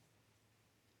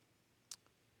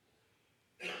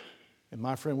 And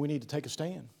my friend, we need to take a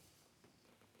stand.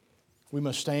 We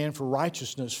must stand for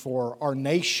righteousness, for our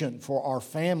nation, for our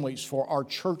families, for our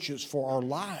churches, for our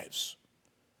lives.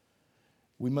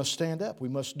 We must stand up. We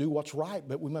must do what's right,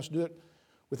 but we must do it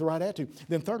with the right attitude.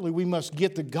 Then thirdly, we must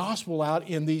get the gospel out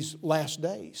in these last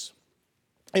days.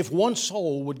 If one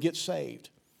soul would get saved,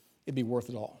 it'd be worth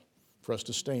it all for us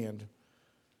to stand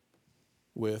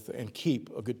with and keep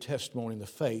a good testimony in the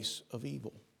face of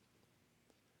evil.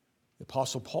 The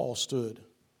Apostle Paul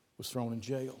was thrown in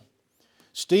jail.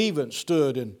 Stephen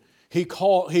stood and he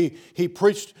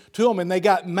preached to them, and they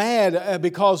got mad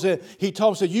because he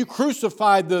told them, said, "You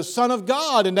crucified the Son of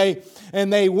God," and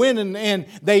they went and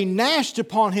they gnashed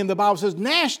upon him. The Bible says,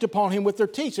 gnashed upon him with their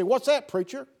teeth. Say, "What's that,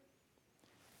 preacher?"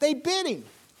 They bit him.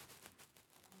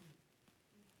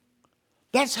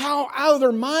 That's how out of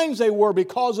their minds they were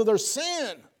because of their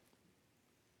sin.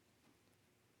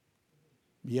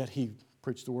 Yet he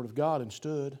preached the Word of God and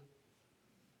stood.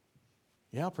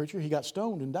 Yeah, preacher, he got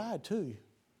stoned and died too.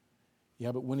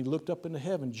 Yeah, but when he looked up into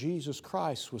heaven, Jesus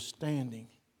Christ was standing.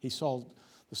 He saw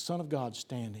the Son of God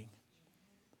standing.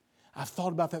 I've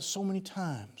thought about that so many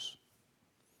times.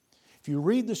 If you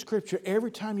read the Scripture,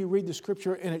 every time you read the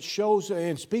Scripture and it shows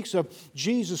and speaks of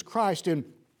Jesus Christ and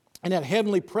that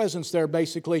heavenly presence there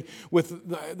basically with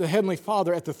the Heavenly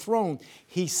Father at the throne,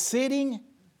 He's sitting, do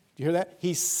you hear that?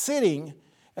 He's sitting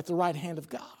at the right hand of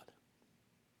God.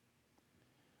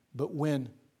 But when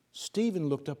Stephen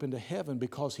looked up into heaven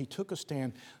because he took a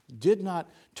stand, did not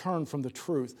turn from the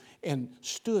truth, and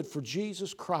stood for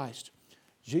Jesus Christ,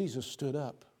 Jesus stood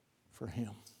up for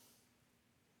him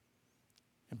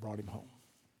and brought him home.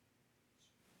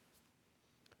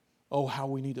 Oh, how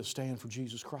we need to stand for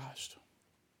Jesus Christ.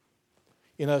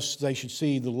 In us, they should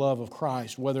see the love of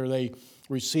Christ, whether they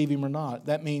receive Him or not.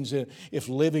 That means that if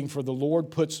living for the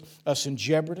Lord puts us in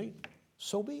jeopardy,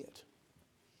 so be it.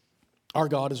 Our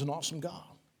God is an awesome God.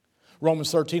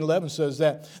 Romans 13:11 says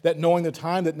that knowing the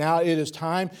time, that now it is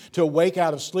time to awake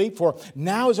out of sleep, for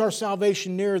now is our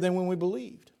salvation nearer than when we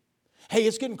believed. Hey,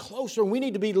 it's getting closer, and we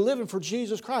need to be living for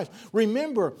Jesus Christ.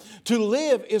 Remember, to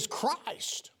live is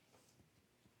Christ.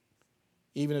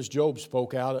 Even as Job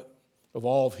spoke out of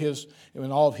all of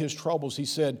his troubles, he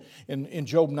said in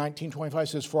Job 19:25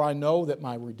 says, "For I know that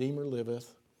my Redeemer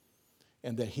liveth,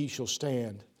 and that he shall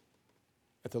stand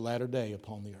at the latter day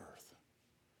upon the earth."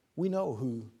 We know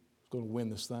who's going to win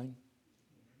this thing.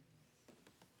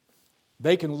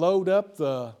 They can load up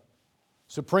the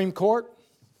Supreme Court.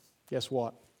 Guess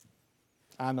what?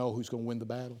 I know who's going to win the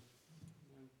battle.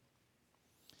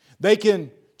 They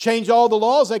can change all the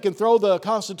laws. They can throw the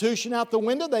Constitution out the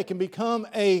window. They can become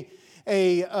a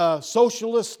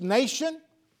socialist nation.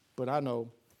 But I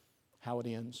know how it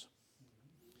ends.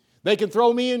 They can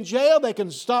throw me in jail. They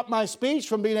can stop my speech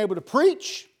from being able to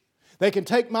preach. They can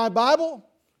take my Bible.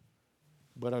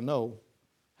 But I know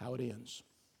how it ends.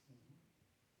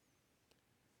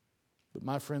 But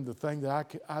my friend, the thing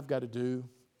that I've got to do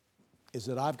is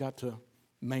that I've got to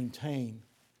maintain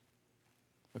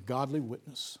a godly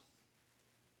witness.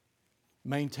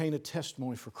 Maintain a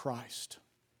testimony for Christ.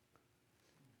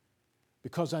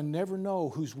 Because I never know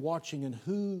who's watching and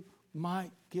who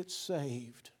might get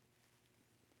saved.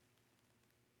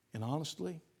 And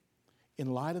honestly,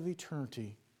 in light of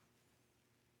eternity,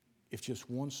 if just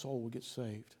one soul would get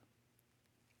saved,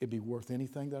 it'd be worth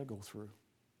anything that I go through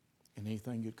and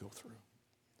anything you'd go through.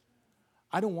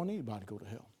 I don't want anybody to go to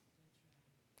hell.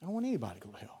 I don't want anybody to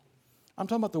go to hell. I'm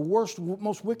talking about the worst,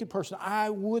 most wicked person. I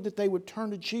would that they would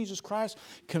turn to Jesus Christ,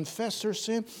 confess their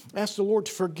sin, ask the Lord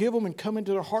to forgive them and come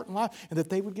into their heart and life, and that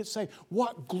they would get saved.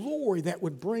 What glory that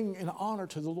would bring and honor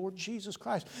to the Lord Jesus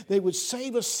Christ. They would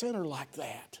save a sinner like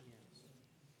that.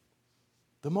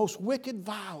 The most wicked,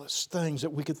 vilest things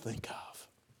that we could think of.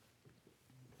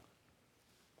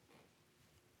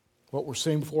 What we're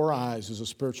seeing before our eyes is a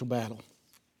spiritual battle.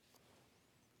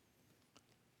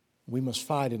 We must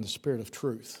fight in the spirit of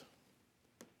truth.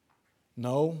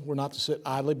 No, we're not to sit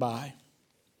idly by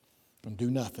and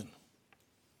do nothing.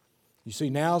 You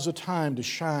see, now's the time to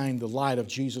shine the light of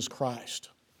Jesus Christ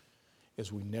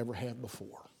as we never have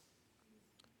before.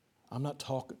 I'm not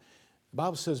talking... The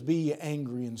Bible says, "Be ye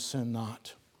angry and sin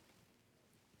not."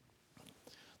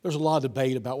 There's a lot of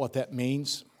debate about what that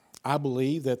means. I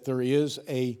believe that there is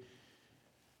a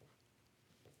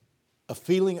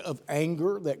feeling of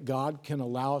anger that God can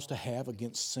allow us to have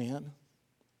against sin.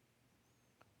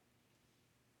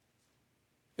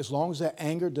 As long as that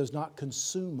anger does not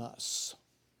consume us.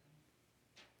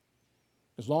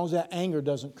 As long as that anger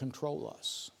doesn't control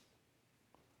us.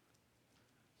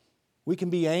 We can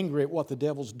be angry at what the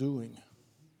devil's doing.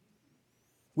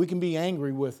 We can be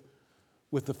angry with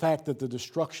the fact that the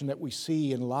destruction that we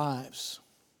see in lives.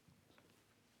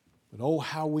 But oh,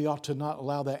 how we ought to not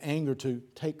allow that anger to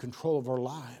take control of our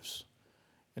lives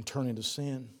and turn into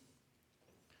sin.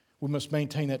 We must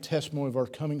maintain that testimony of our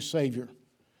coming Savior,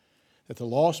 that the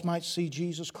lost might see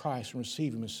Jesus Christ and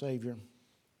receive Him as Savior,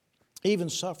 even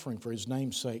suffering for His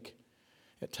name's sake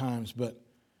at times. But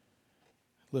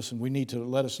listen, we need to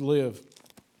let us live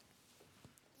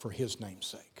for His name's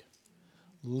sake.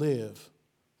 Live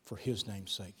for His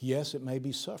name's sake. Yes, it may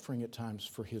be suffering at times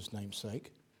for His name's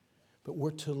sake, but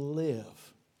we're to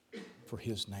live for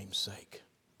His name's sake.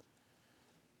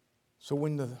 So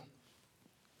when the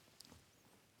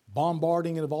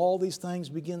bombarding of all these things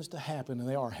begins to happen, and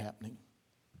they are happening,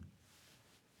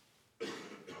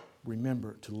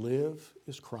 remember, to live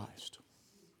is Christ.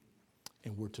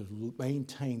 And we're to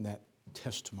maintain that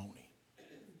testimony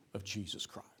of Jesus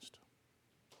Christ.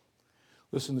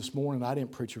 Listen, this morning I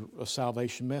didn't preach a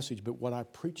salvation message, but what I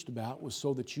preached about was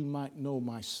so that you might know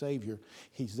my Savior.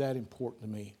 He's that important to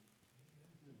me.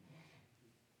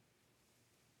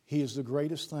 He is the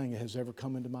greatest thing that has ever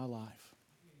come into my life.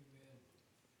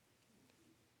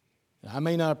 I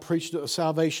may not have preached a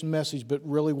salvation message, but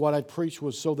really what I preached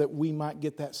was so that we might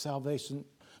get that salvation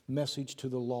message to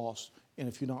the lost. And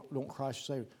if you don't Christ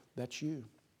Savior, that's you.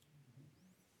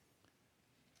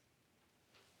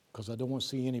 Because I don't want to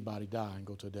see anybody die and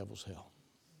go to the devil's hell.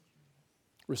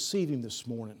 Receive Him this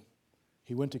morning.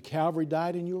 He went to Calvary,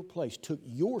 died in your place, took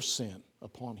your sin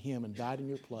upon Him and died in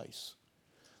your place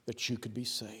that you could be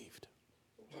saved.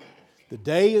 The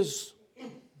day is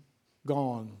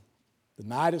gone. The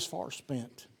night is far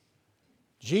spent.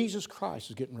 Jesus Christ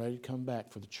is getting ready to come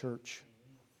back for the church.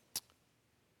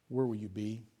 Where will you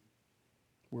be?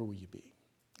 Where will you be?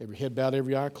 Every head bowed,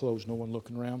 every eye closed, no one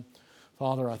looking around.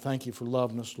 Father, I thank You for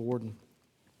loving us, Lord. And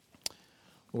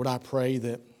Lord, I pray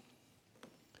that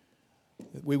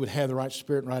that we would have the right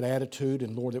spirit and right attitude,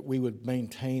 and Lord, that we would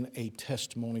maintain a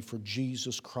testimony for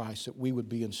Jesus Christ, that we would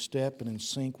be in step and in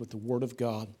sync with the Word of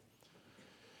God.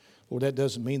 Lord, that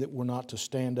doesn't mean that we're not to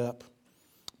stand up.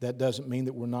 That doesn't mean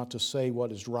that we're not to say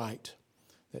what is right.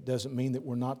 That doesn't mean that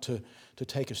we're not to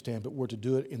take a stand, but we're to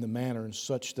do it in the manner and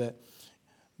such that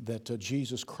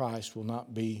Jesus Christ will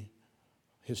not be,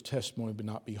 His testimony will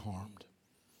not be harmed.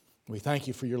 We thank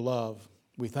You for Your love.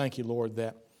 We thank You, Lord,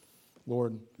 that,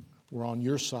 Lord, we're on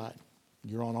Your side.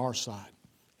 You're on our side.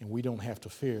 And we don't have to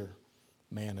fear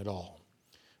man at all.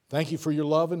 Thank You for Your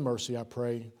love and mercy, I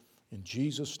pray. In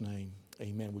Jesus' name,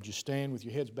 amen. Would you stand with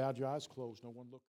your heads bowed, your eyes closed? No one look.